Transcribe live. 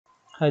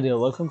Hi there,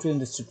 welcome to In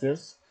this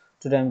tutorials.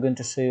 Today I'm going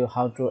to show you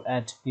how to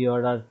add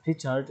pre-order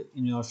feature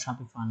in your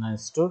Shopify online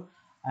store,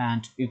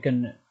 and you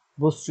can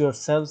boost your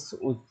sales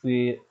with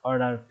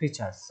pre-order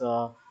features.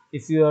 So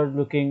if you are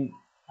looking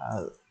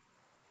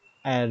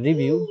a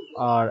review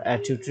or a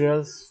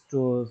tutorials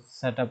to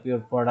set up your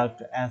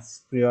product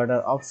as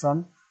pre-order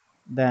option,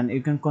 then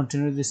you can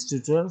continue this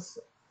tutorials.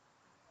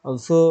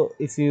 Also,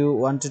 if you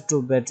wanted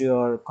to bet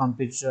your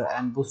competitor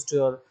and boost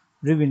your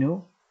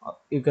revenue,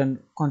 you can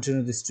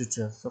continue this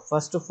tutorial. So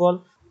first of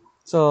all,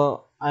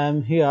 so I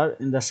am here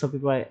in the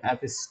Shopify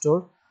app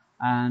store,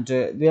 and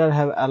there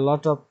have a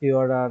lot of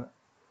pre-order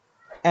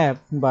app,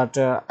 but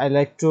I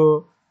like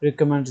to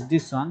recommend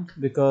this one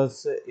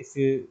because if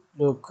you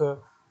look,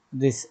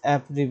 this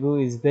app review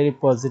is very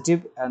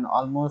positive and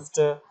almost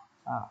uh,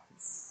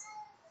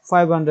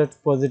 500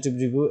 positive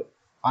review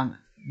on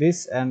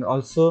this, and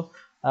also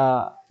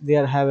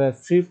there have a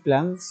free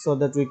plan so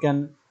that we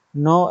can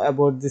know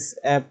about this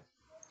app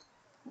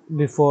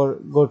before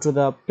go to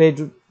the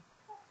paid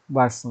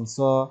version.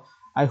 So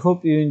I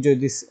hope you enjoy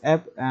this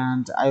app,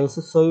 and I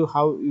also show you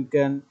how you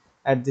can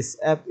add this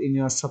app in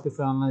your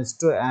Shopify online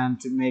store and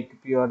to make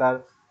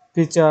pre-order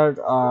featured,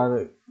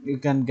 or you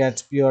can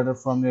get pre-order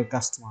from your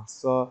customers.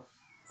 So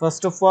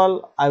first of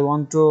all, I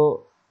want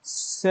to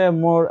say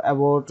more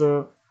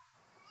about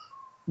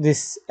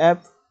this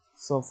app.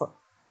 So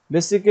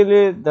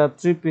basically the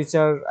three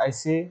features I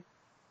see: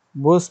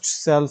 boost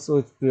sales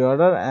with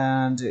pre-order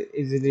and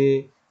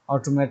easily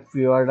automate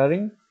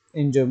pre-ordering,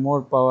 enjoy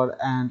more power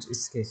and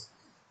scale.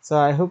 So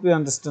I hope you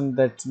understand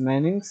that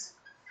meanings.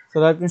 So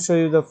let me show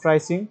you the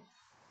pricing.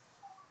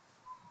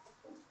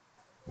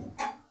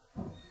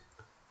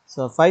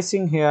 So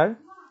pricing here,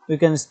 we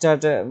can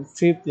start a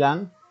free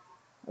plan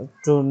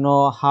to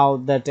know how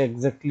that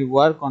exactly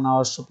work on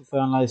our Shopify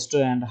online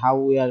store and how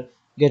we are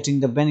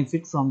getting the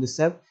benefit from this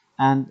app.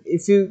 And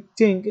if you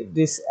think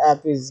this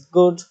app is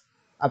good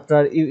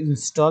after you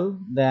install,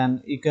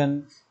 then you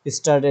can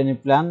start any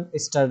plan,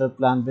 starter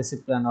plan,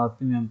 basic plan, or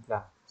premium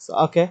plan. So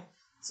okay,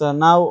 so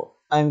now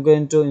I'm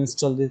going to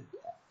install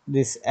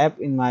this app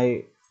in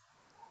my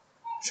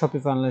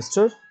Shopify online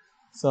store.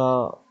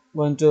 So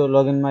going to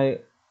log in my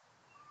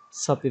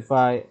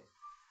Shopify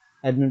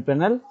admin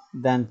panel,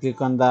 then click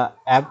on the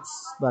apps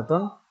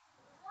button,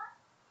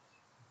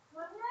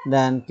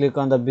 then click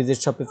on the visit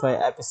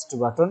Shopify app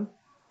store button,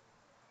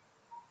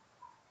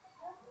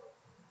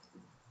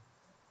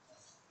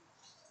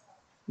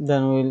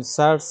 then we'll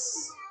search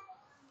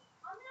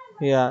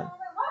here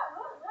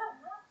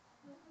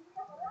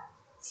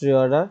free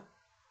order,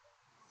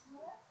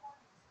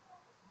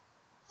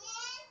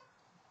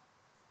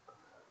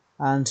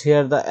 and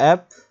here the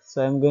app.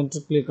 So I'm going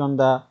to click on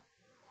the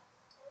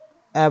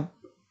app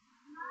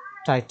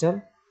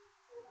title,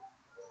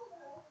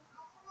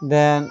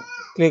 then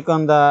click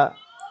on the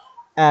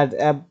add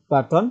app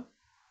button.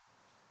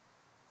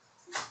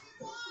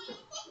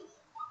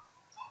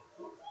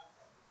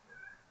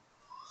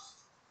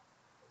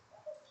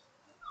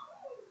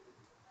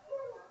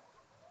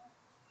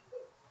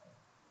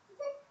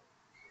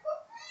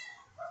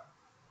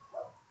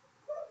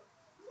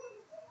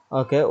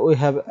 Okay, we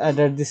have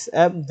added this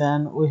app,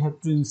 then we have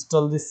to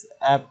install this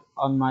app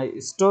on my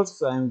store.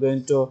 So I'm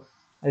going to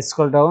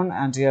scroll down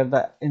and here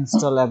the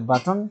install app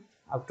button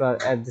after I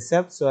add this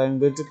app. So I'm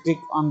going to click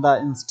on the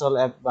install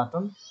app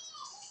button.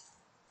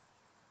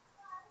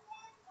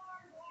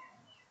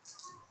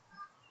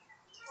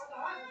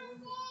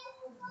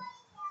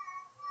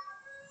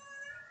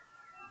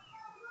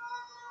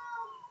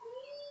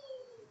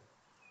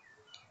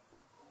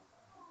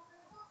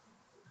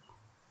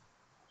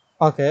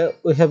 Okay,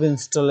 we have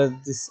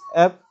installed this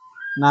app.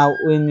 Now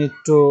we need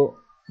to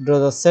draw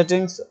the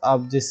settings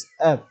of this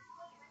app.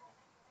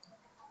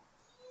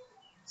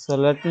 So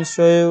let me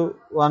show you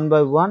one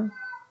by one.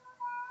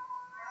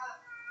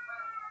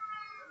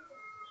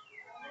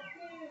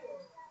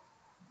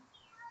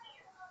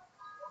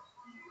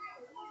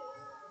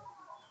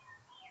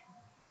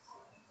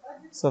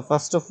 So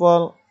first of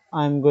all,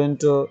 I'm going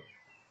to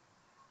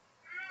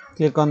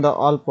click on the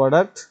all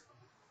product,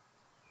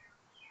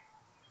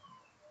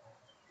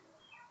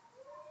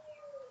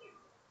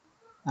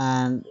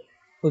 and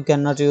we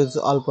cannot use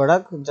all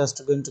product,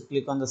 just going to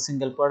click on the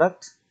single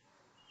product.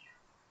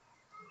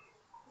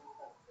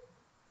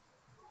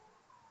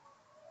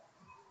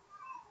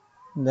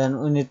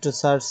 Then we need to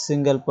search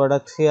single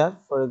product here.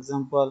 For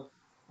example,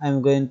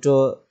 I'm going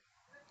to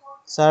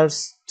search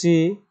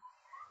tea,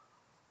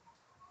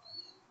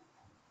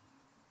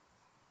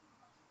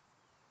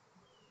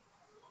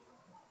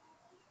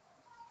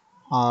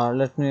 or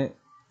let me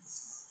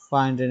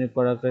find any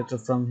product right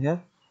from here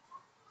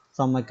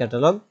from my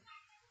catalog.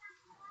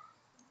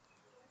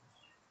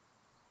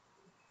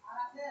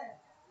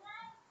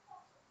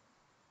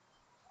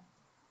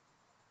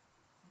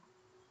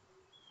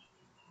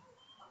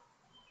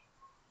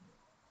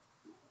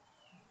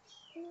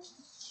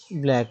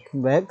 Black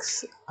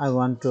bags, I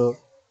want to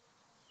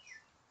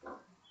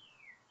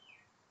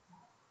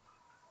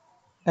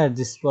add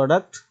this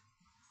product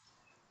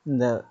in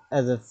the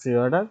as a free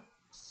order.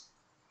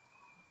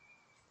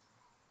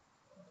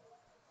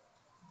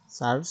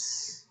 search,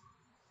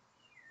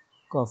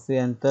 copy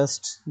and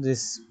paste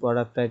this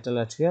product title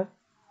at here,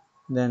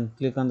 then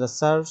click on the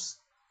search.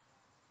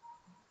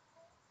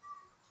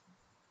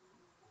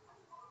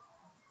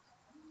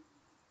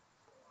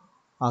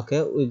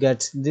 Okay, we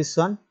get this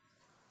one,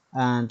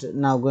 and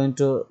now going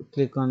to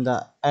click on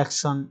the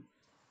action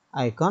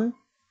icon.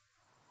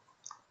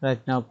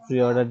 Right now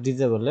pre-order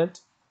disabled,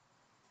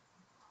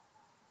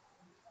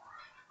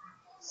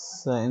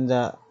 so in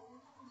the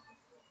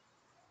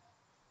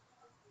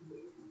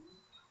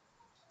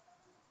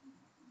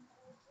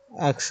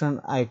action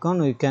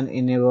icon we can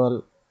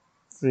enable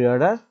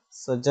pre-order.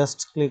 So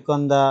just click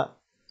on the,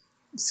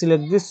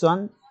 select this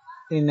one,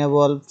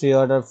 enable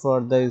pre-order for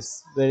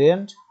this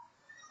variant,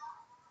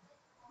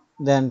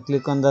 then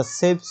click on the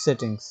save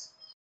settings.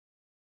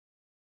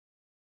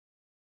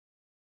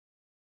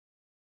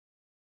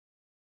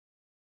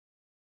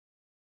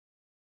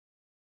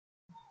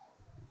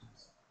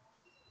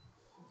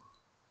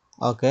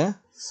 Okay,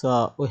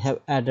 so we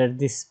have added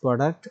this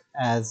product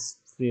as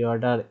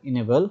pre-order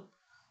enable.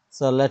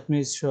 So let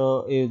me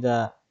show you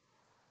the,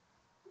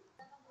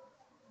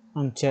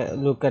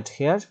 look at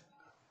here,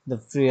 the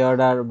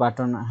pre-order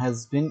button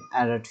has been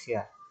added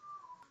here.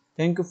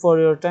 Thank you for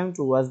your time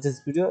to watch this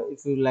video.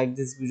 If you like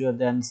this video,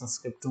 then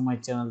subscribe to my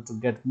channel to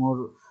get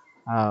more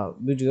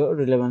video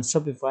relevant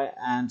Shopify.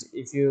 And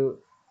if you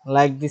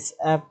like this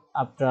app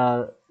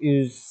after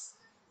use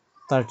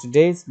 30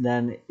 days,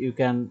 then you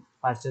can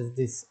purchase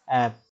this app